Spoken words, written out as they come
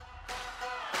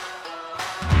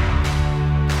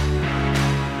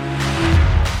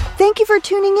Thank you for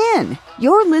tuning in.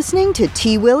 You're listening to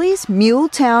T. Willie's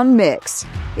Muletown Mix.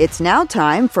 It's now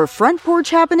time for Front Porch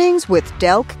Happenings with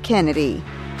Delk Kennedy.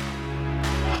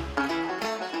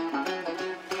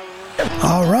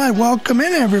 All right, welcome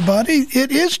in, everybody.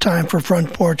 It is time for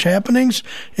Front Porch Happenings,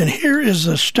 and here is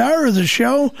the star of the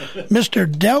show,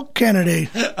 Mr. Delk Kennedy.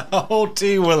 Oh,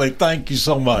 T. Willie, thank you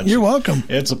so much. You're welcome.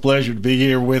 It's a pleasure to be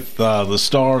here with the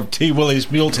star of T. Willie's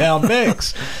Muletown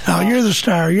Mix. Oh, you're the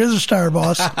star. You're the star,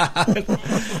 boss.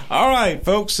 All right,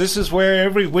 folks, this is where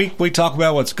every week we talk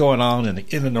about what's going on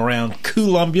in and around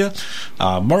Columbia,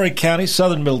 Murray County,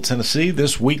 southern Middle Tennessee,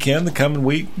 this weekend, the coming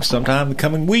week, sometime the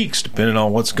coming weeks, depending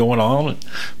on what's going on and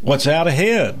what's out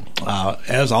ahead.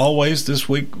 As always, this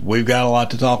week we've got a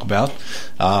lot to talk about.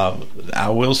 I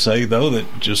will say, though, that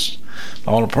just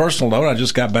on a personal note, I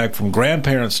just got back from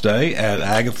Grandparents' Day at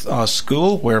Agatha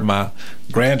School, where my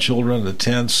grandchildren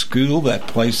attend school. That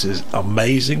place is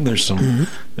amazing. There's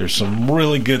some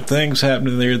really good things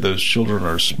happening there. Those children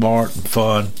are smart and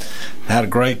fun. Had a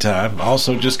great time.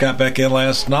 Also, just got back in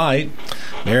last night.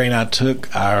 Mary and I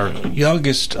took our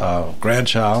youngest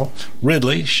grandchild,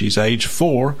 Ridley, she's age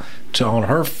 4, on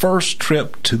her first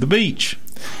trip to the beach.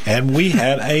 And we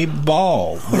had a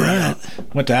ball. All right.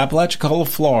 Went to Apalachicola,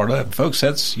 Florida. And folks,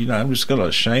 that's, I'm just going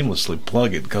to shamelessly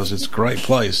plug it because it's a great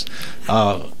place.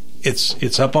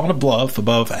 It's up on a bluff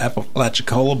above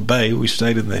Apalachicola Bay. We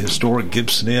stayed in the historic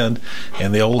Gibson Inn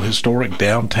and the old historic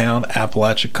downtown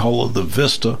Apalachicola. The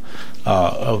vista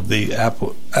of the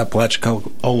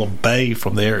Apalachicola Bay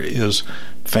from there is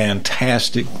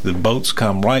fantastic. The boats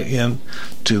come right in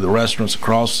to the restaurants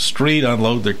across the street,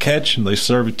 unload their catch, and they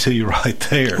serve it to you right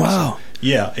there. Wow. So,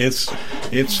 yeah,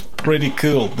 it's pretty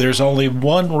cool. There's only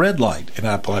one red light in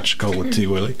Apalachicola, T.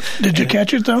 Willie. Did you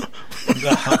catch it, though?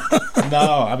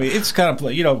 No. I mean, it's kind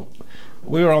of,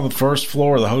 we were on the first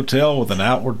floor of the hotel with an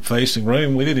outward-facing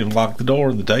room. We didn't even lock the door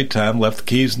in the daytime, left the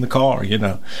keys in the car,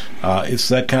 It's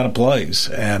that kind of place.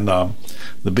 And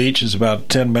the beach is about a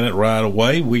 10-minute ride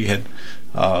away. We had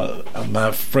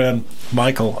my friend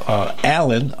Michael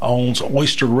Allen owns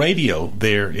Oyster Radio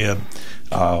there in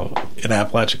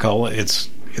Apalachicola. It's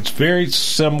very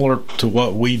similar to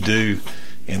what we do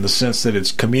in the sense that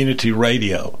it's community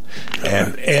radio,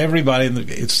 and everybody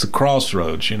it's the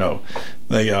crossroads.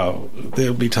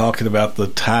 They'll be talking about the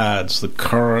tides, the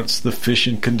currents, the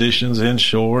fishing conditions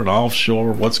inshore and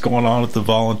offshore, what's going on at the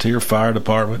volunteer fire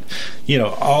department,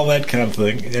 all that kind of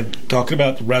thing, and talking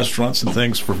about the restaurants and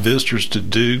things for visitors to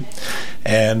do,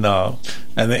 and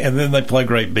then they play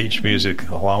great beach music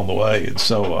along the way, and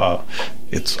so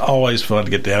it's always fun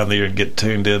to get down there and get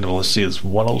tuned in. Let's see, it's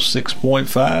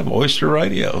 106.5 Oyster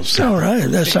Radio. So. All right,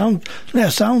 that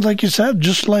sounds like you said,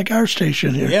 just like our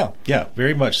station here. Yeah,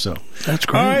 very much so. That's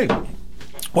great. All right.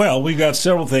 Well, we've got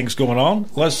several things going on.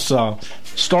 Let's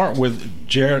start with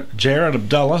Jared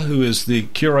Abdullah, who is the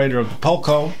curator of the Polk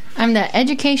Home. I'm the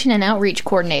Education and Outreach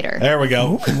Coordinator. There we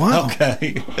go. Oh, wow.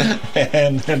 Okay.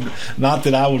 and not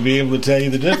that I would be able to tell you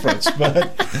the difference,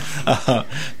 but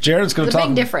Jared's going to talk.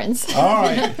 Big difference. All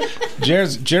right.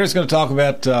 Jared's going to talk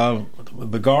about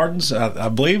the gardens, I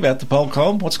believe, at the Polk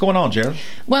Home. What's going on, Jared?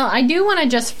 Well, I do want to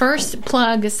just first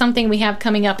plug something we have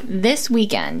coming up this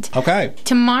weekend. Okay.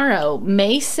 Tomorrow,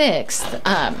 May 6th,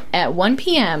 at 1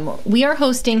 p.m., we are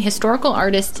hosting historical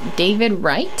artist David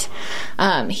Wright.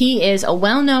 He is a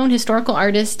well-known historical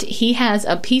artist. He has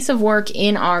a piece of work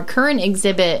in our current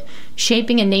exhibit,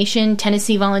 Shaping a Nation,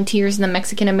 Tennessee Volunteers in the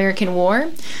Mexican-American War.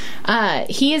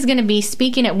 He is going to be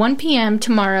speaking at 1 p.m.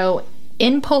 tomorrow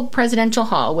in Polk Presidential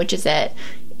Hall, which is at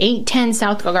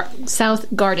 810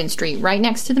 South Garden Street, right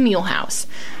next to the Mule House.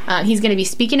 He's going to be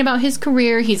speaking about his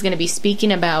career. He's going to be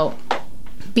speaking about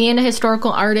being a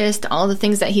historical artist, all the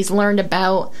things that he's learned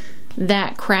about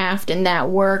that craft and that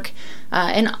work.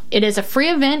 And it is a free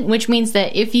event, which means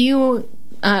that if you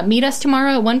meet us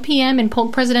tomorrow at 1 p.m. in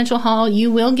Polk Presidential Hall,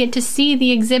 you will get to see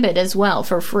the exhibit as well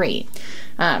for free.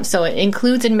 So it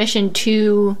includes admission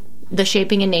to the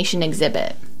Shaping a Nation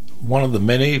exhibit. One of the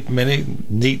many, many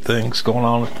neat things going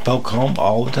on at the Polk Home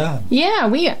all the time. Yeah,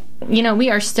 we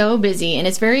are so busy, and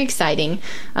it's very exciting.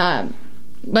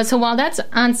 But so while that's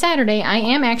on Saturday, I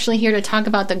am actually here to talk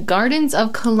about the Gardens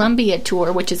of Columbia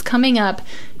tour, which is coming up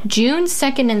June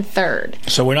 2nd and 3rd.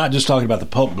 So we're not just talking about the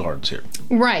Polk Gardens here.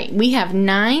 Right. We have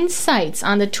 9 sites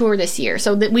on the tour this year.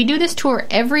 So we do this tour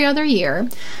every other year.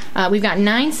 We've got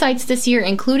 9 sites this year,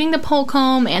 including the Polk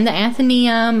Home and the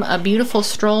Athenaeum, a beautiful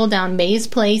stroll down Mays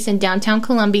Place in downtown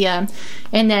Columbia,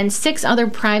 and then 6 other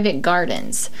private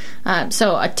gardens.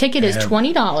 So a ticket is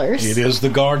 $20. It is the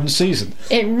garden season.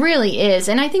 It really is.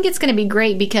 And I think it's going to be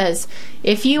great because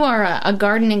if you are a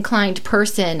garden-inclined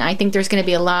person, I think there's going to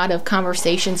be a lot of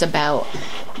conversation questions about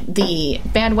the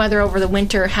bad weather over the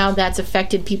winter, how that's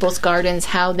affected people's gardens,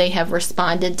 how they have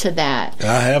responded to that.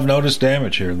 I have noticed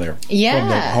damage here and there. Yeah. From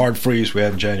the hard freeze we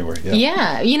had in January.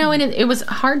 Yeah. And it was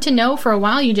hard to know for a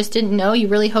while. You just didn't know. You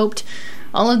really hoped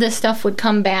all of this stuff would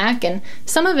come back, and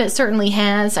some of it certainly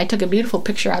has. I took a beautiful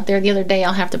picture out there the other day.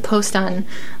 I'll have to post on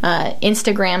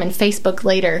Instagram and Facebook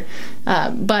later.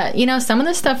 But, some of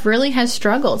this stuff really has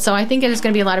struggled. So I think there's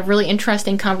going to be a lot of really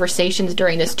interesting conversations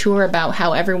during this tour about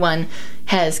how everyone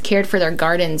has cared for their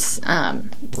gardens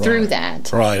through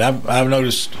that. Right. I've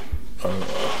noticed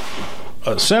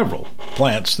several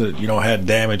plants that, had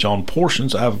damage on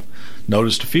portions. I've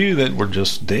noticed a few that were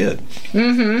just dead.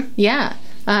 Mm-hmm. Yeah.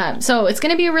 So it's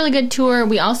going to be a really good tour.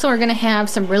 We also are going to have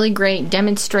some really great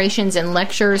demonstrations and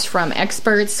lectures from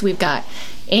experts. We've got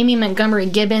Amy Montgomery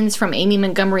Gibbons from Amy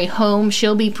Montgomery Home.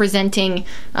 She'll be presenting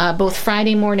both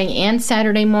Friday morning and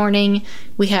Saturday morning.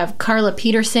 We have Carla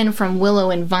Peterson from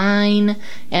Willow and Vine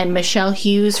and Michelle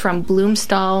Hughes from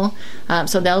Bloomstall.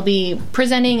 So they'll be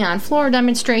presenting on floor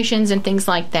demonstrations and things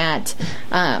like that.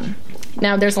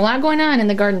 Now, there's a lot going on in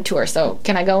the garden tour, so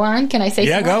can I go on? Can I say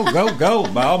something? Go.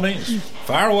 By all means,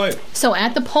 fire away. So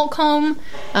at the Polk Home,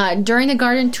 during the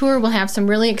garden tour, we'll have some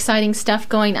really exciting stuff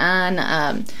going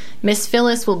on. Miss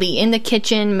Phyllis will be in the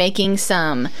kitchen making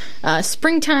some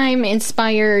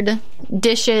springtime-inspired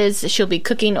dishes. She'll be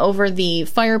cooking over the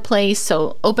fireplace,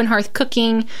 so open hearth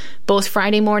cooking, both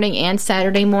Friday morning and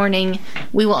Saturday morning.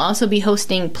 We will also be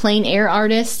hosting plein air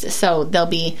artists, so they'll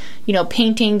be,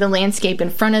 painting the landscape in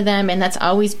front of them, and that's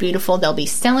always beautiful. They'll be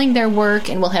selling their work,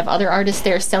 and we'll have other artists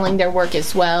there selling their work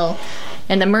as well.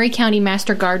 And the Murray County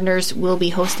Master Gardeners will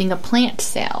be hosting a plant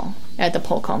sale at the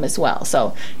Polk Home as well.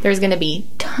 So there's going to be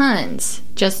tons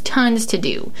to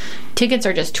do. Tickets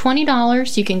are just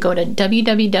 $20. You can go to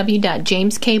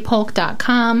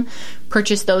www.jameskpolk.com,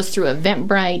 purchase those through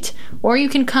Eventbrite, or you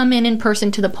can come in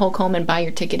person to the Polk Home and buy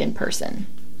your ticket in person.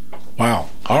 Wow.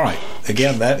 All right.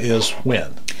 Again, that is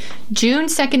when? June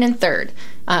 2nd and 3rd.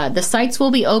 The sites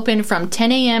will be open from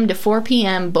 10 a.m. to 4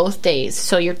 p.m. both days.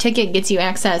 So your ticket gets you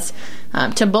access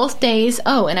to both days.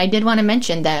 Oh, and I did want to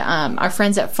mention that our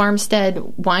friends at Farmstead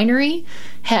Winery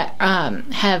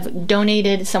have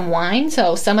donated some wine.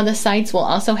 So some of the sites will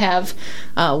also have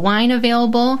wine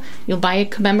available. You'll buy a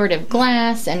commemorative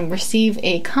glass and receive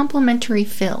a complimentary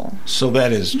fill. So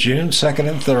that is June 2nd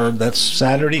and 3rd. That's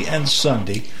Saturday and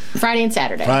Sunday. Friday and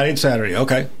Saturday.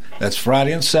 Okay. That's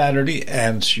Friday and Saturday,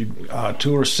 and she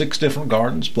tours 6 different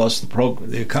gardens, plus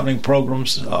the accompanying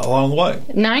programs along the way.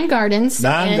 9 gardens.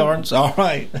 9 gardens, all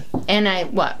right. And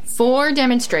 4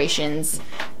 demonstrations.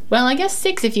 Well, I guess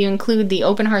 6 if you include the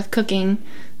open hearth cooking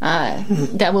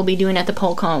that we'll be doing at the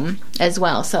Polk Home as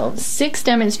well. So 6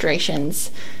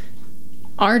 demonstrations,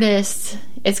 artists.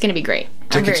 It's going to be great.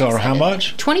 Tickets are how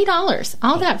much? $20.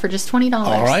 All that for just $20.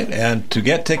 All right. And to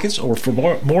get tickets or for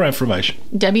more information?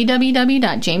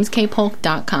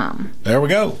 www.jameskpolk.com. There we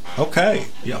go. Okay.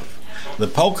 Yeah. The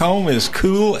Polk Home is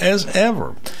cool as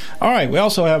ever. All right. We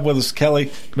also have with us Kelly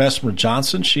Messmer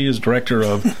Johnson. She is director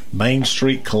of Main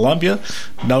Street Columbia,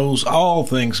 knows all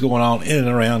things going on in and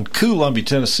around Columbia,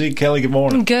 Tennessee. Kelly, good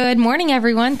morning. Good morning,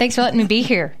 everyone. Thanks for letting me be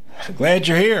here. Glad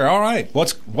you're here. All right.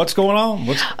 What's going on?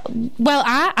 Well,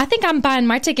 I think I'm buying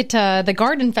my ticket to the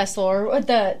Garden Festival or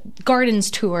the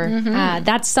Gardens Tour. Mm-hmm.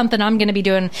 That's something I'm going to be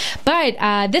doing.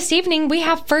 But this evening, we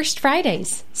have First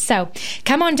Fridays. So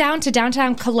come on down to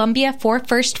downtown Columbia for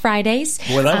First Fridays.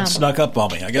 Well, that snuck up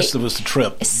on me. I guess it was the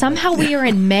trip. Somehow we are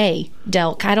in May,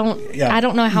 Delk. I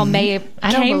don't know how May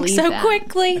came so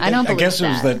quickly. I guess it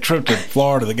was that trip to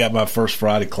Florida that got my first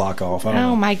Friday clock off. I don't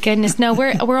know. My goodness. No,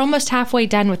 we're almost halfway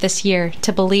done with this year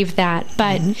to believe that.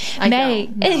 But May.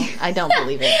 I don't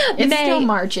believe it. It's still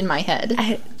March in my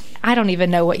head. I don't even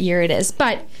know what year it is.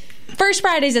 But First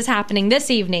Fridays is happening this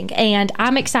evening, and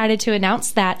I'm excited to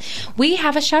announce that we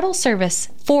have a shuttle service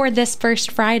for this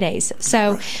First Fridays.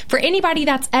 So for anybody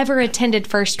that's ever attended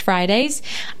First Fridays,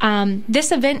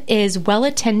 this event is well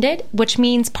attended, which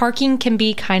means parking can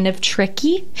be kind of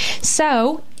tricky.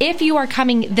 So if you are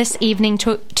coming this evening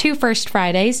to First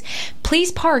Fridays,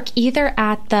 please park either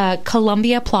at the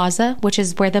Columbia Plaza, which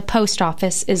is where the post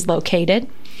office is located.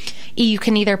 You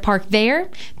can either park there,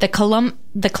 the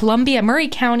Columbia Murray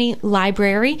County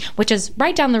Library, which is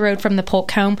right down the road from the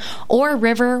Polk Home, or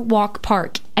River Walk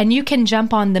Park, and you can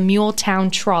jump on the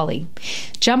Muletown trolley.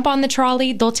 Jump on the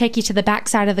trolley, they'll take you to the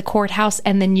backside of the courthouse,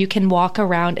 and then you can walk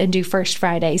around and do First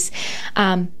Fridays.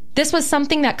 This was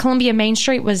something that Columbia Main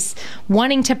Street was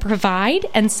wanting to provide,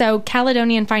 and so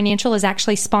Caledonian Financial is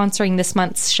actually sponsoring this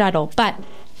month's shuttle. But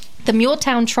The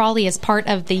Muletown Trolley is part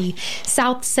of the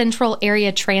South Central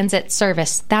Area Transit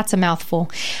Service. That's a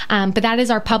mouthful. But that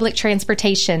is our public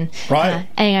transportation. Right.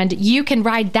 And you can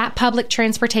ride that public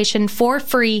transportation for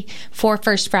free for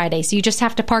First Friday. So you just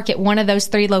have to park at one of those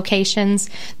 3 locations,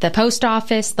 the post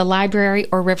office, the library,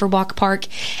 or Riverwalk Park.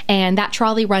 And that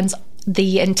trolley runs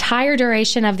the entire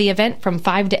duration of the event from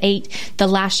 5 to 8, the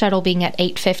last shuttle being at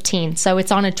 8:15. So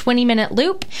it's on a 20-minute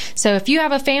loop. So if you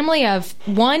have a family of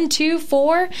 1, 2,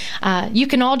 4, you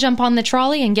can all jump on the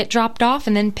trolley and get dropped off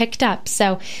and then picked up.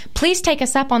 So please take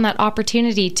us up on that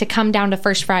opportunity to come down to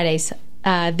First Fridays.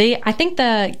 I think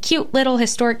the cute little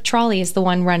historic trolley is the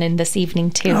one running this evening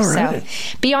too. All right.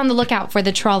 So be on the lookout for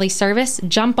the trolley service.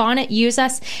 Jump on it, use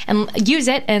it,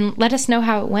 and let us know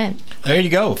how it went. There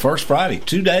you go. First Friday,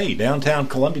 today, downtown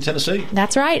Columbia, Tennessee.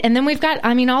 That's right. And then we've got,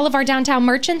 all of our downtown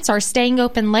merchants are staying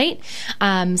open late.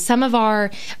 Some of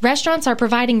our restaurants are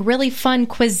providing really fun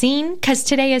cuisine because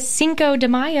today is Cinco de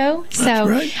Mayo. That's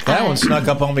right. That one snuck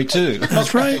up on me too.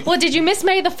 That's right. Well, did you miss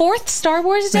May the 4th, Star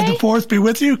Wars Day? May the 4th be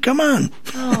with you. Come on.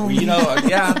 Oh.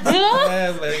 Yeah.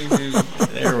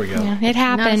 There we go. Yeah, it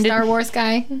happened. Not a Star Wars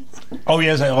guy? Oh,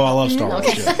 yes. I love Star Wars.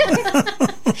 Okay.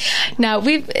 No,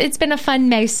 it's been a fun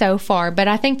May so far, but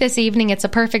I think this evening it's a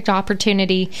perfect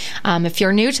opportunity. If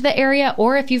you're new to the area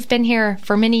or if you've been here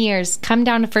for many years, come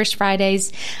down to First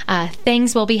Fridays.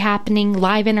 Things will be happening.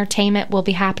 Live entertainment will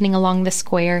be happening along the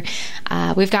square.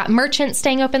 We've got merchants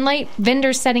staying open late,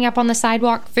 vendors setting up on the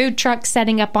sidewalk, food trucks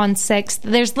setting up on 6th.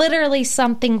 There's literally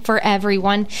something for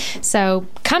everyone. So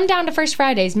come down to First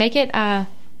Fridays. Make it a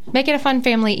fun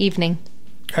family evening.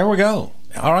 There we go.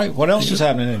 All right. What else is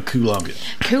happening in Columbia?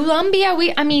 Columbia,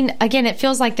 again, it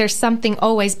feels like there's something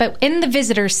always, but in the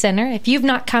visitor center, if you've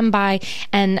not come by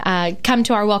and come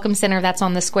to our welcome center that's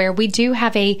on the square, we do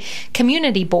have a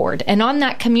community board. And on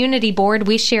that community board,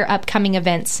 we share upcoming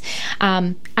events.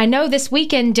 I know this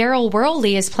weekend, Daryl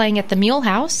Worley is playing at the Mule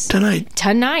House.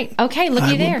 Tonight. Okay,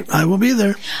 looky there. I will be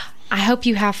there. I hope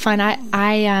you have fun.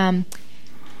 I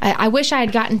wish I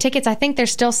had gotten tickets. I think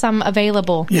there's still some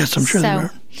available. Yes, I'm sure there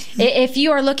are. If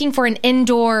you are looking for an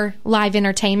indoor live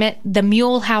entertainment,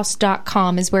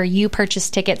 themulehouse.com is where you purchase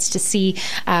tickets to see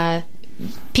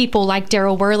people like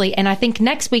Daryl Worley. And I think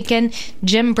next weekend,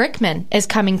 Jim Brickman is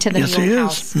coming to the Mule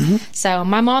House. Mm-hmm. So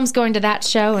my mom's going to that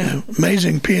show. And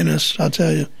amazing pianist, I'll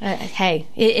tell you. Hey,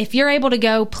 if you're able to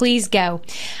go, please go.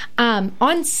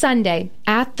 On Sunday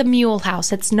at the Mule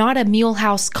House, it's not a Mule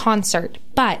House concert,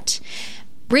 but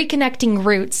Reconnecting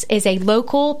Roots is a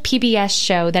local PBS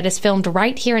show that is filmed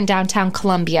right here in downtown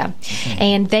Columbia. Mm-hmm.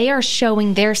 And they are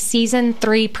showing their season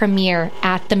 3 premiere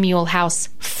at the Mule House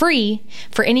free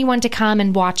for anyone to come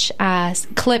and watch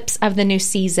clips of the new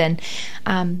season.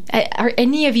 Are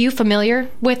any of you familiar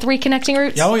with Reconnecting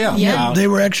Roots? Oh, yeah. Yeah. They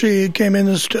were actually came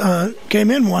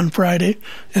in one Friday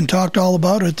and talked all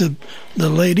about it. The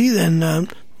lady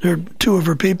and there are 2 of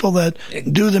her people that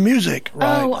do the music.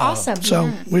 Right. Oh, awesome.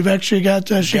 So we've actually got,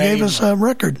 she gave us a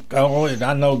record. Oh,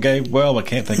 I know Gabe well, I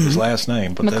can't think of his last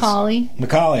name. But Macaulay.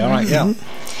 Macaulay, all right, yeah.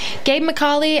 Gabe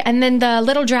Macaulay, and then the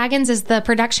Little Dragons is the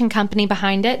production company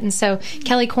behind it. And so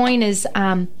Kelly Coyne is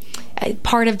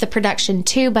part of the production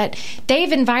too, but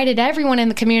they've invited everyone in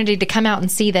the community to come out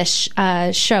and see this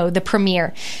show, the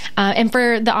premiere. And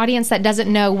for the audience that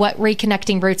doesn't know what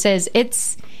Reconnecting Roots is,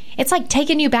 it's like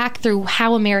taking you back through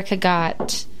how America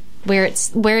got where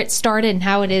it started and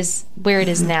how it is where it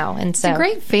is now. And so it's a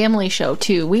great family show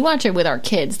too. We watch it with our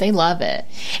kids; they love it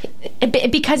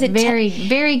because it's very,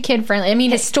 very kid friendly. I mean,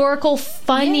 historical,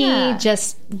 funny,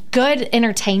 just good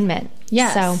entertainment.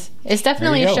 Yes. So it's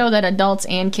definitely a show that adults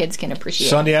and kids can appreciate.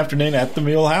 Sunday afternoon at the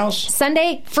Mule House?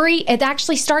 Sunday, free. It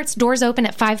actually starts, doors open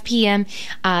at 5 p.m.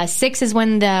 6 is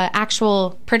when the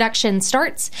actual production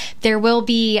starts. There will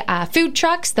be food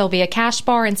trucks, there'll be a cash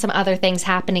bar, and some other things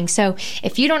happening. So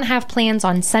if you don't have plans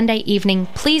on Sunday evening,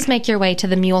 please make your way to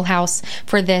the Mule House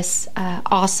for this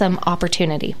awesome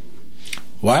opportunity.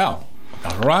 Wow.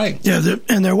 All right. Yeah,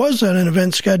 and there was an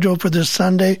event scheduled for this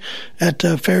Sunday at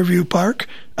Fairview Park,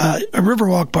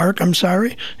 Riverwalk Park, I'm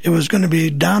sorry. It was going to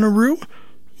be Donnaroo,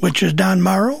 which is Don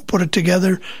Morrow, put it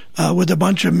together with a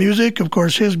bunch of music. Of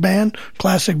course, his band,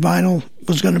 Classic Vinyl,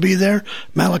 was going to be there.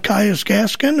 Malachias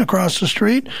Gaskin across the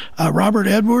street. Robert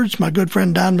Edwards, my good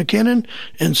friend Don McKinnon,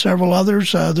 and several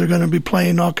others. They're going to be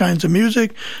playing all kinds of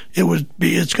music.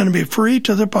 It's going to be free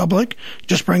to the public.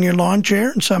 Just bring your lawn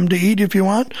chair and something to eat if you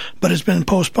want. But it's been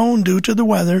postponed due to the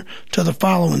weather to the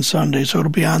following Sunday. So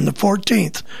it'll be on the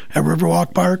 14th at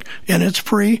Riverwalk Park, and it's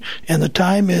free. And the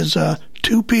time is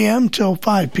 2 p.m. till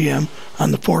 5 p.m.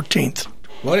 on the 14th.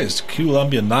 What is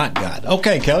Columbia not got?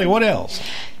 Okay, Kelly, what else?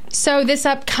 So this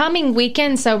upcoming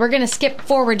weekend, so we're going to skip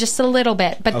forward just a little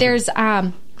bit, but there's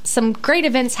some great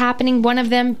events happening. One of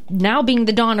them now being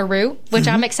the Donaroo, which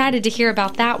I'm excited to hear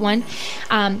about that one.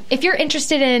 If you're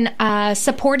interested in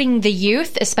supporting the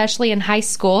youth, especially in high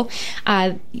school,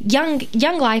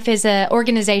 Young Life is an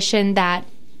organization that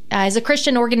is a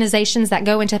Christian organizations that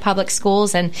go into public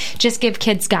schools and just give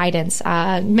kids guidance,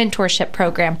 mentorship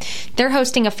program. They're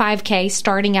hosting a 5K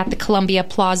starting at the Columbia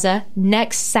Plaza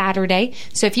next Saturday.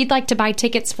 So if you'd like to buy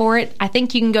tickets for it, I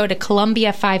think you can go to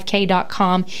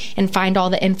Columbia5K.com and find all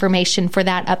the information for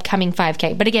that upcoming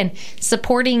 5K. But again,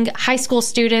 supporting high school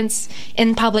students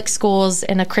in public schools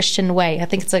in a Christian way. I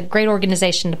think it's a great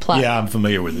organization to plug. Yeah, I'm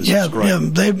familiar with this. Yeah, It's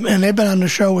great. they've been on the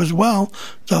show as well.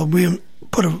 So we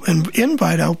put an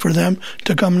invite out for them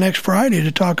to come next Friday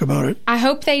to talk about it. I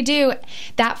hope they do.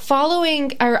 That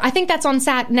following, or I think that's on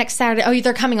next Saturday. Oh,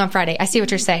 they're coming on Friday. I see what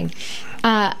you're saying.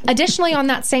 Additionally, on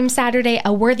that same Saturday,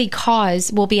 A Worthy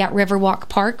Cause will be at Riverwalk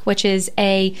Park, which is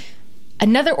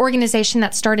another organization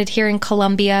that started here in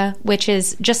Columbia, which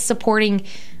is just supporting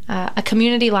a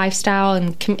community lifestyle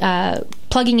and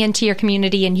plugging into your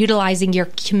community and utilizing your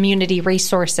community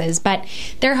resources. But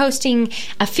they're hosting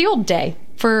a field day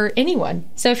for anyone.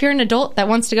 So if you're an adult that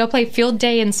wants to go play field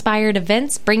day inspired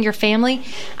events, bring your family.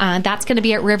 That's going to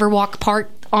be at Riverwalk Park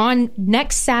on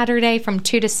next Saturday from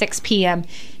 2 to 6 p.m.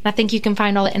 And I think you can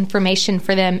find all the information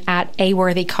for them at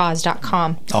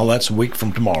aworthycause.com. Oh, that's a week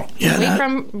from tomorrow.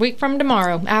 Yeah, Week from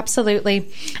tomorrow,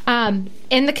 absolutely.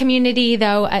 In the community,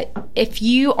 though, if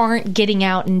you aren't getting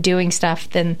out and doing stuff,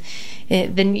 then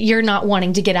you're not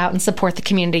wanting to get out and support the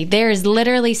community. There is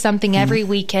literally something every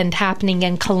weekend happening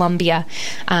in Columbia.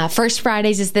 First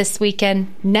Fridays is this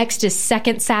weekend. Next is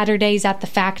second Saturdays at the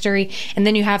factory. And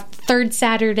then you have third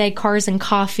Saturday, Cars and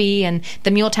Coffee and the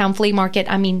Muletown Flea Market.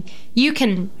 I mean, you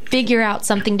can figure out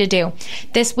something to do.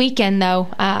 This weekend, though,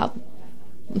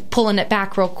 pulling it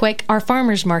back real quick, our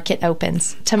farmers market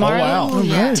opens tomorrow. Oh, wow.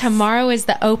 Yeah. Tomorrow is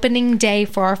the opening day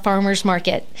for our farmers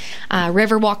market.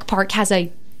 Riverwalk Park has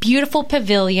a beautiful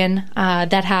pavilion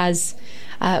that has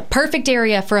a perfect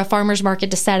area for a farmers market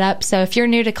to set up. So if you're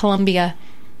new to Columbia,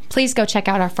 please go check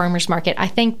out our farmers market. I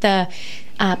think the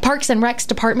Parks and Recs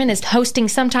department is hosting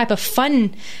some type of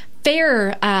fun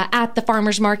fair at the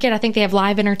farmers market. I think they have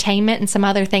live entertainment and some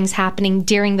other things happening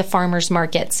during the farmers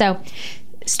market. So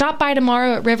stop by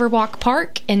tomorrow at Riverwalk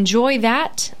Park. Enjoy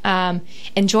that.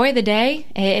 Enjoy the day.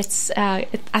 I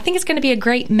think it's going to be a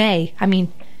great May. I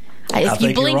mean, if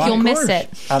you blink, you'll miss it.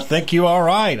 I think you are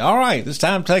right. All right, it's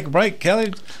time to take a break.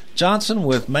 Kelly Johnson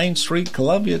with Main Street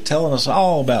Columbia telling us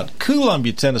all about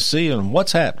Columbia, Tennessee, and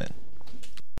what's happening.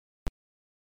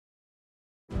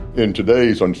 In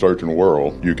today's uncertain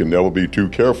world, you can never be too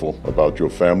careful about your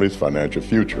family's financial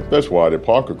future. That's why the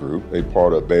Parker Group, a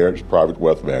part of Baird's Private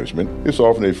Wealth Management, is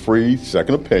offering a free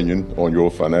second opinion on your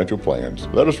financial plans.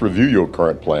 Let us review your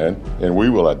current plan, and we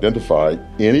will identify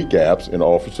any gaps and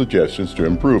offer suggestions to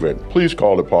improve it. Please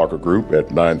call the Parker Group at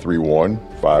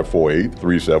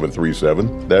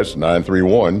 931-548-3737. That's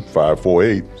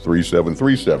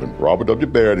 931-548-3737. Robert W.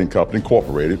 Baird & Company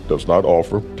Incorporated does not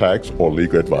offer tax or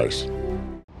legal advice.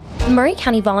 Murray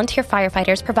County volunteer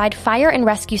firefighters provide fire and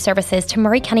rescue services to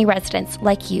Murray County residents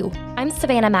like you. I'm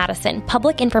Savannah Madison,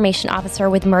 Public Information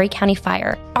Officer with Murray County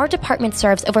Fire. Our department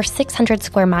serves over 600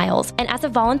 square miles, and as a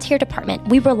volunteer department,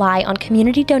 we rely on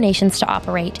community donations to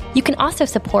operate. You can also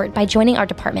support by joining our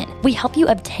department. We help you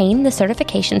obtain the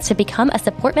certifications to become a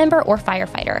support member or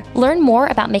firefighter. Learn more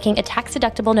about making a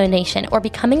tax-deductible donation or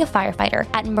becoming a firefighter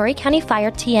at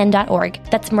murraycountyfiretn.org.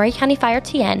 That's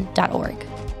murraycountyfiretn.org.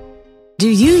 Do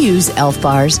you use Elf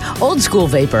Bars? Old School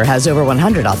Vapor has over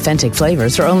 100 authentic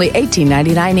flavors for only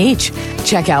 $18.99 each.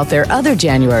 Check out their other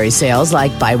January sales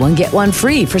like buy one, get one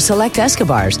free for select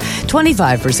Escobars,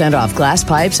 25% off glass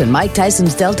pipes and Mike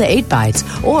Tyson's Delta 8 Bites,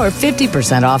 or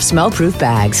 50% off smell-proof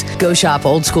bags. Go shop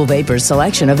Old School Vapor's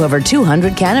selection of over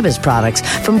 200 cannabis products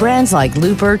from brands like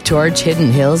Looper, Torch,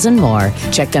 Hidden Hills, and more.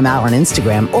 Check them out on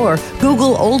Instagram or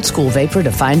Google Old School Vapor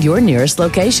to find your nearest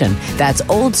location. That's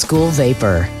Old School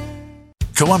Vapor.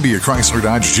 Columbia Chrysler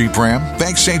Dodge Jeep Ram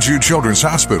thanks St. Jude Children's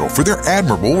Hospital for their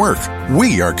admirable work.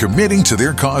 We are committing to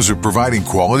their cause of providing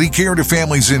quality care to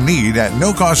families in need at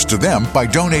no cost to them by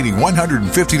donating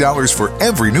 $150 for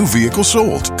every new vehicle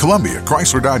sold. Columbia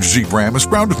Chrysler Dodge Jeep Ram is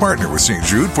proud to partner with St.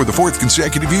 Jude for the 4th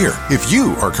consecutive year. If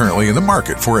you are currently in the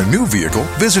market for a new vehicle,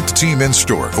 visit the team in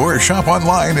store or shop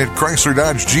online at Chrysler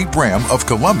Dodge Jeep Ram of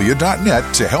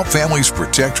Columbia.net to help families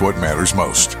protect what matters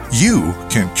most. You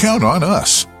can count on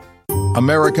us.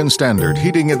 American Standard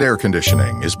Heating and Air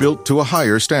Conditioning is built to a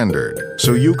higher standard,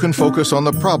 so you can focus on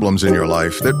the problems in your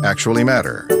life that actually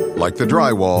matter, like the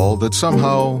drywall that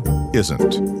somehow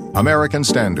isn't. American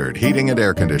Standard Heating and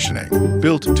Air Conditioning,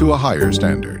 built to a higher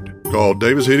standard. Call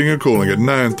Davis Heating and Cooling at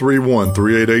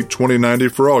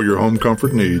 931-388-2090 for all your home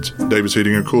comfort needs. Davis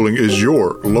Heating and Cooling is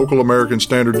your local American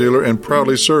Standard dealer and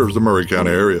proudly serves the Maury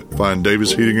County area. Find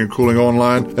Davis Heating and Cooling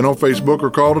online and on Facebook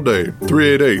or call today,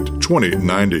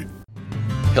 388-2090.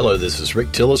 Hello, this is Rick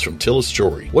Tillis from Tillis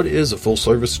Jewelry. What is a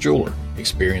full-service jeweler?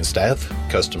 Experienced staff,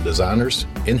 custom designers,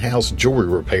 in-house jewelry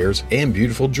repairs, and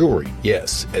beautiful jewelry.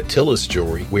 Yes, at Tillis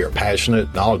Jewelry, we are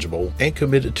passionate, knowledgeable, and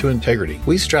committed to integrity.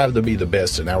 We strive to be the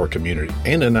best in our community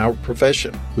and in our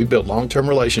profession. We build long-term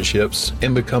relationships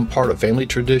and become part of family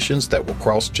traditions that will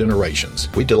cross generations.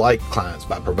 We delight clients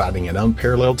by providing an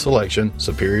unparalleled selection,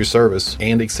 superior service,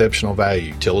 and exceptional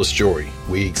value. Tillis Jewelry,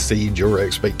 we exceed your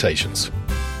expectations.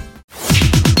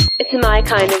 It's my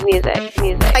kind of music.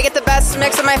 I get the best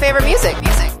mix of my favorite music.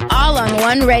 All on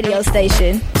one radio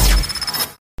station.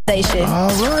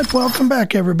 All right, welcome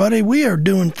back, everybody. We are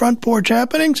doing Front Porch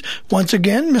Happenings. Once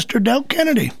again, Mr. Del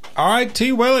Kennedy. All right,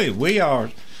 T. Willie, we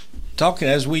are talking,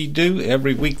 as we do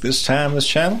every week this time, this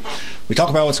channel. We talk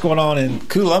about what's going on in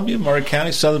Columbia, Maury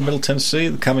County, southern Middle Tennessee,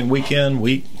 the coming weekend,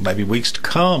 maybe weeks to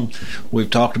come. We've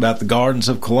talked about the Gardens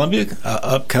of Columbia,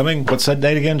 upcoming, what's that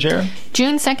date again, Jared?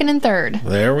 June 2nd and 3rd.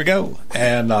 There we go.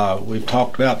 And we've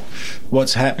talked about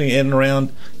what's happening in and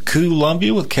around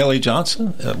Columbia with Kelly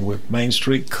Johnson with Main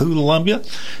Street, Columbia.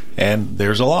 And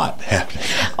there's a lot happening.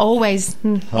 Always.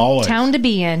 Town to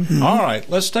be in. Mm-hmm. All right,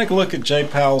 let's take a look at Jay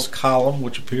Powell's column,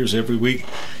 which appears every week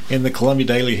in the Columbia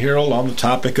Daily Herald on the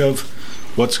topic of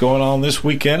what's going on this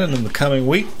weekend and in the coming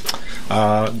week.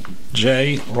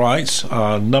 Jay writes,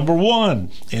 number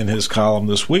one in his column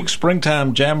this week,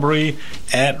 Springtime Jamboree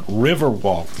at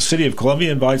Riverwalk. The City of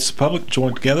Columbia invites the public to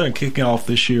join together in kicking off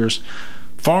this year's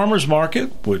Farmers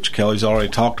Market, which Kelly's already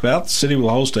talked about. The city will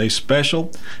host a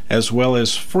special as well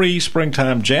as free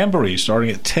Springtime Jamboree starting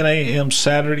at 10 a.m.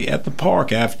 Saturday at the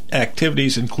park.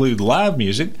 Activities include live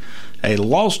music, a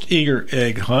lost eager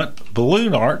egg hunt,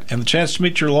 balloon art, and the chance to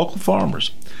meet your local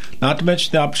farmers. Not to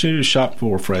mention the opportunity to shop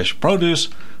for fresh produce,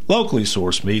 locally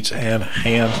sourced meats, and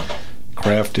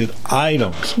handcrafted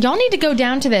items. Y'all need to go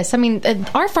down to this. I mean,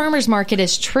 our farmers market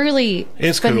is truly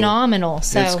phenomenal. Cool.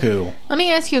 So it's cool. Let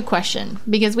me ask you a question,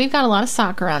 because we've got a lot of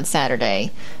soccer on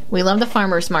Saturday. We love the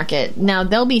farmers market. Now,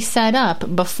 they'll be set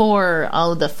up before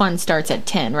all of the fun starts at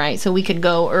 10, right? So we could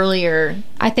go earlier.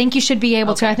 I think you should be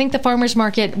able to. I think the farmers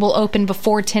market will open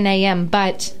before 10 a.m.,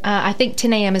 but I think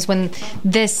 10 a.m. is when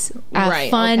this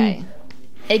fun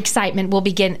excitement will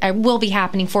be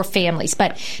happening for families.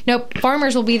 But nope,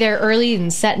 farmers will be there early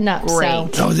and setting up.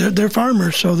 Great. So. Oh, they're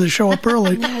farmers, so they show up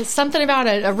early. Something about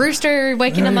a rooster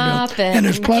waking them up and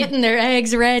getting their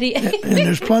eggs ready. And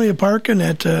there's plenty of parking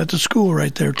at the school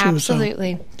right there too.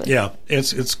 Absolutely. So. Yeah,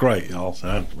 it's great, y'all.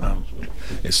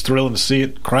 It's thrilling to see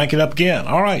it cranking up again.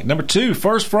 All right, number two,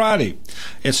 First Friday.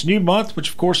 It's a new month, which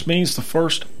of course means the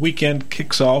first weekend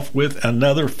kicks off with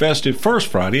another festive First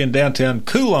Friday in downtown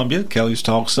Columbia. Kelly's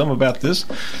talked some about this.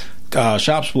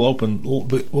 Shops will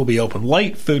be open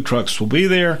late. Food trucks will be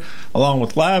there, along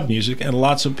with live music and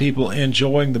lots of people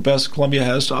enjoying the best Columbia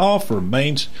has to offer.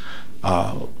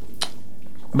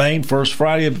 Main First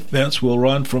Friday events will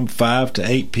run from 5 to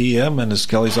 8 p.m. And as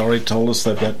Kelly's already told us,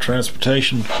 they've got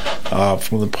transportation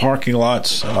from the parking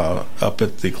lots up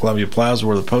at the Columbia Plaza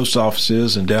where the post office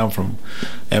is, and down from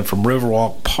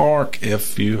Riverwalk Park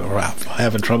if you are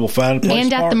having trouble finding a place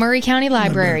and to at park. the Maury County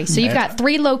Library. So you've got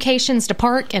 3 locations to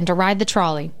park and to ride the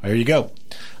trolley. There you go.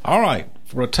 All right.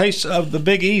 For a taste of the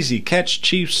Big Easy, catch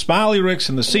Chief Smiley Ricks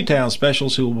and the Seatown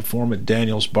Specials, who will perform at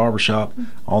Daniel's Barbershop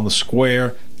on the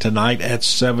Square tonight at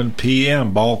 7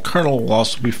 p.m. Ball Colonel will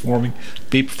also be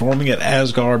performing at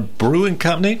Asgard Brewing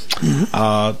Company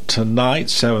tonight,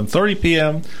 7:30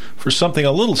 p.m. For something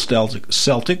a little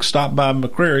Celtic, stop by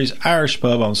McCrary's Irish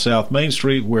Pub on South Main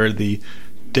Street, where the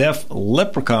Def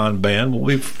Leprechaun Band will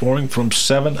be performing from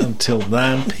 7 until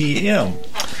 9 p.m.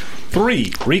 3,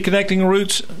 Reconnecting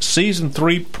Roots Season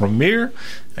 3 premiere.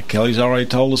 Kelly's already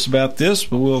told us about this,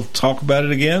 but we'll talk about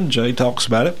it again. Jay talks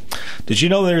about it. Did you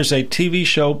know there is a TV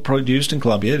show produced in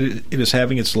Columbia? It is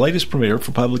having its latest premiere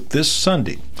for public this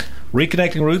Sunday.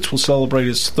 Reconnecting Roots will celebrate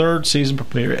its 3rd season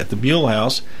premiere at the Mule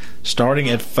House starting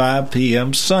at 5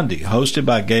 p.m. Sunday. Hosted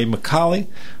by Gabe McCauley,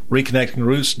 Reconnecting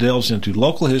Roots delves into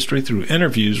local history through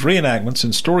interviews, reenactments,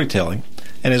 and storytelling,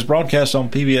 and is broadcast on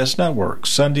PBS Network.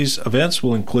 Sunday's events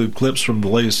will include clips from the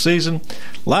latest season,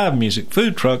 live music,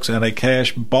 food trucks, and a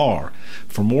cash bar.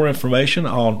 For more information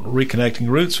on Reconnecting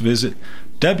Roots, visit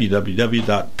www.pbs.org.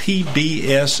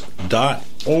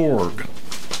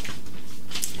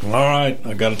 All right,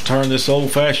 I got to turn this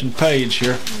old-fashioned page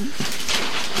here.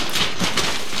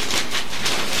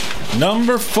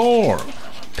 Number 4,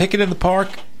 Picket in the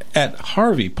Park at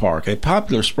Harvey Park. A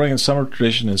popular spring and summer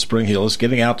tradition in Spring Hill is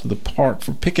getting out to the park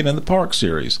for Picket in the Park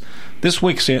series. This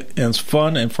weekend's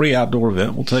fun and free outdoor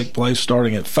event will take place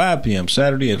starting at 5 p.m.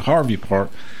 Saturday at Harvey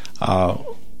Park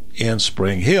in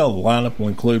Spring Hill. The lineup will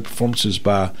include performances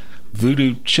by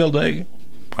Voodoo Childe,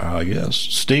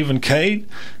 Stephen Cade,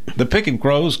 the Pickin'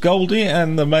 Crows, Goldie,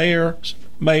 and the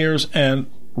Mayors and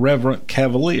Reverend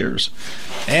Cavaliers.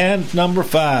 And number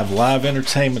 5, live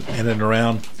entertainment in and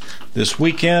around this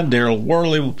weekend. Daryl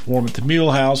Worley will perform at the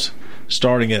Mule House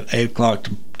starting at 8 o'clock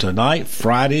tonight,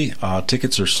 Friday.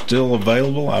 Tickets are still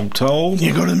available, I'm told.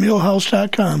 You go to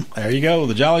mulehouse.com. There you go.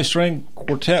 The Jolly String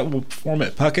Quartet will perform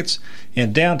at Puckett's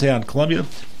in downtown Columbia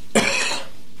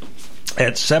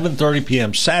at 7:30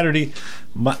 p.m. Saturday.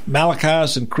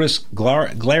 Malachi's and Chris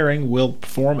Glaring will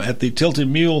perform at the Tilted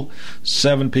Mule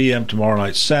 7 p.m. tomorrow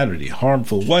night, Saturday.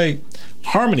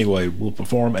 Harmony Way will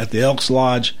perform at the Elks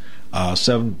Lodge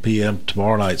 7 p.m.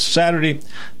 tomorrow night, Saturday.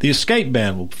 The Escape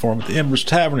Band will perform at the Embers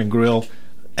Tavern and Grill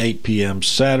 8 p.m.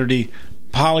 Saturday.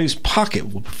 Polly's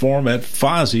Pocket will perform at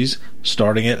Fozzie's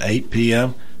starting at 8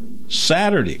 p.m.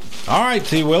 Saturday. All right,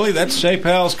 T. Willie, that's Shay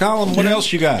Powell's column. What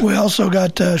else you got? We also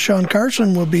got Sean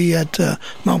Carson will be at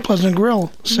Mount Pleasant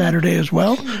Grill Saturday as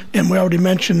well. And we already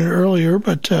mentioned it earlier,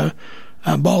 but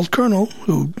Bald Colonel,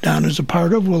 who Don is a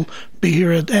part of, will be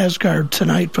here at Asgard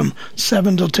tonight from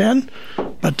 7 till 10.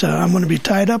 But I'm going to be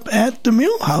tied up at the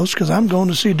Mule House because I'm going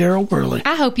to see Daryl Worley.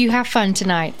 I hope you have fun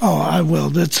tonight. Oh, I will.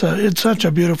 It's such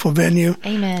a beautiful venue.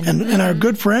 Amen. And our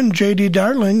good friend J.D.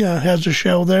 Darling has a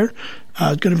show there.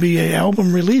 It's going to be an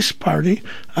album release party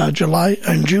June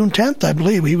 10th, I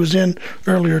believe. He was in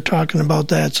earlier talking about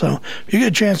that. So if you get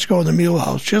a chance to go to the Mule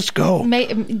House, just go.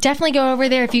 Definitely go over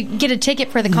there. If you get a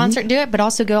ticket for the concert, do it, but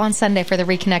also go on Sunday for the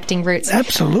Reconnecting Roots.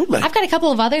 Absolutely. I've got a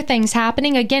couple of other things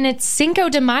happening. Again, it's Cinco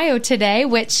de Mayo today,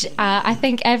 which I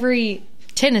think every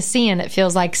Tennessean, it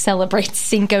feels like, celebrates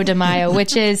Cinco de Mayo,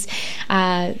 which is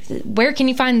where can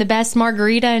you find the best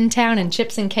margarita in town and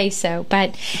chips and queso.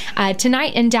 But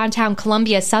tonight in downtown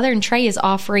Columbia, Southern Tray is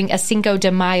offering a Cinco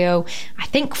de Mayo, I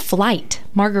think,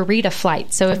 margarita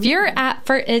flight. So if you're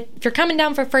coming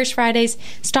down for First Fridays,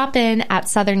 stop in at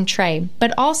Southern Tray.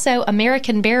 But also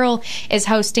American Barrel is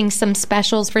hosting some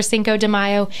specials for Cinco de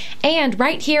Mayo, and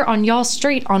right here on Y'all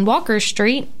Street on Walker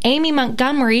Street, Amy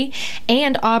Montgomery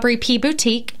and Aubrey P.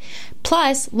 Boutique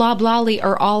plus Lob Lolly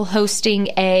are all hosting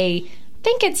I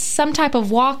think it's some type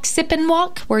of sip and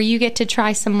walk, where you get to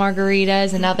try some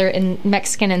margaritas and other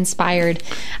Mexican-inspired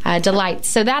delights.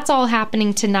 So that's all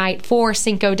happening tonight for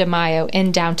Cinco de Mayo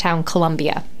in downtown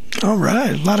Columbia. All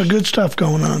right. A lot of good stuff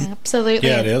going on. Absolutely.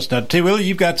 Yeah, it is. Now, T. Willie,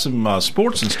 you've got some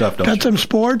sports and stuff, don't you? Got some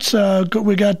sports.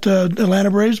 We got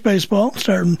Atlanta Braves baseball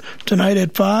starting tonight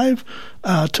at 5.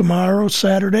 Tomorrow,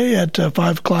 Saturday, at 5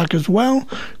 o'clock as well.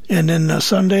 And then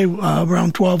Sunday,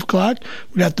 around 12 o'clock,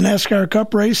 we got the NASCAR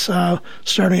Cup race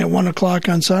starting at 1 o'clock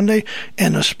on Sunday.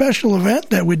 And a special event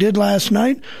that we did last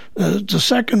night, the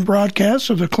second broadcast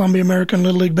of the Columbia American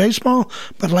Little League Baseball.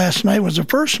 But last night was the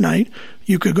first night.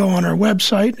 You could go on our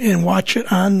website and watch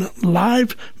it on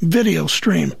live video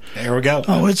stream. There we go.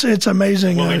 Oh, it's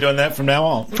amazing. We'll be doing that from now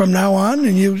on. From now on,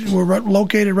 and we're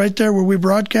located right there where we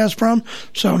broadcast from.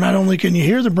 So not only can you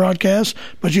hear the broadcast,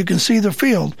 but you can see the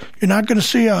field. You're not going to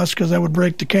see us because that would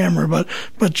break the camera,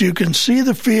 but you can see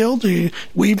the field.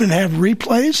 We even have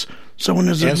replays. So when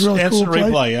there's a really cool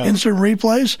play, instant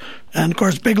replays. And, of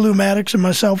course, Big Lou Maddox and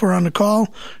myself are on the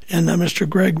call. And Mr.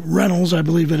 Greg Reynolds, I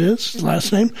believe it is, his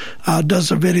last name, does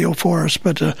the video for us.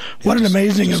 But what an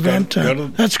amazing event.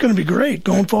 That's going to be great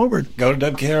going forward. Go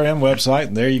to WKRM website,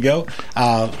 and there you go.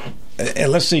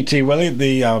 And let's see, T. Willie,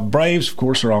 the Braves, of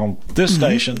course, are on this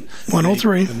station.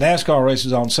 103. The NASCAR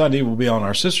races on Sunday will be on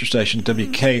our sister station,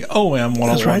 WKOM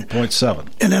 101.7. Right.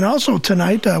 And then also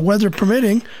tonight, weather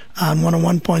permitting, on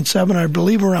 101.7, I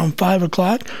believe around 5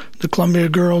 o'clock, the Columbia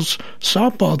girls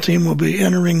softball team will be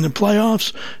entering the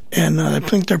playoffs, and I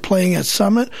think they're playing at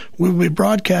Summit. We'll be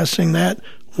broadcasting that,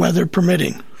 weather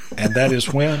permitting. And that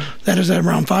is when? That is at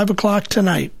around 5 o'clock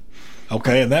tonight.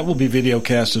 Okay, and that will be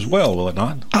videocast as well, will it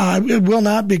not? It will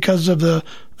not because of the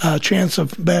chance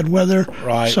of bad weather.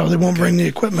 Right. So they won't bring the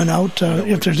equipment out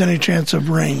if there's any chance of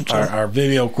rain. So. Our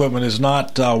video equipment is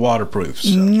not waterproof.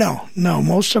 So. No,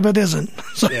 most of it isn't.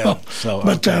 So,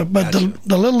 but gotcha.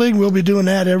 the Little League will be doing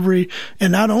that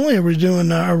and not only are we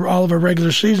doing all of our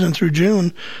regular season through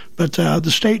June, but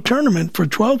the state tournament for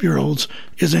 12-year-olds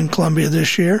is in Columbia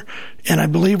this year, and I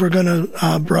believe we're going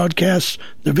to broadcast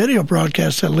the video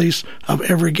broadcast at least of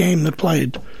every game that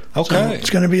played. Okay. So it's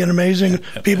going to be an amazing.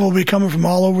 People will be coming from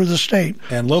all over the state.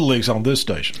 And Little League's on this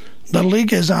station. Little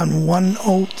League is on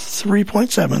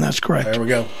 103.7. That's correct. There we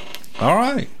go. All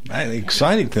right.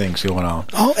 Exciting things going on.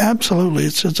 Oh, absolutely.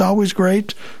 It's always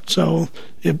great. So,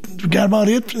 we got about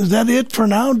it. Is that it for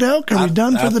now, Delk? Are we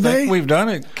done for the day? I think we've done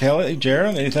it. Kelly,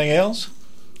 Jaron, anything else?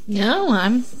 No,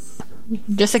 I'm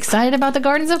just excited about the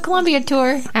Gardens of Columbia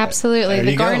tour. Absolutely.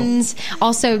 The Gardens,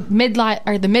 also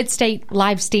the Mid-State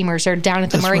live steamers are down at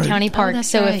the Murray County Park.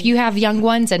 So if you have young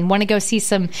ones and want to go see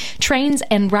some trains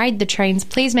and ride the trains,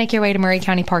 please make your way to Murray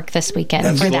County Park this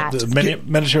weekend for that. The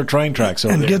miniature train tracks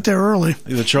over and there. Get there early.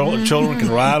 The children can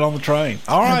ride on the train.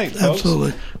 All right,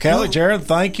 absolutely. Kelly, Jaron,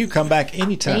 thank you. Come back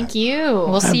anytime. Thank you.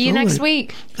 We'll see you next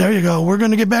week. There you go. We're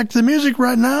going to get back to the music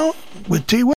right now with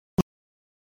T.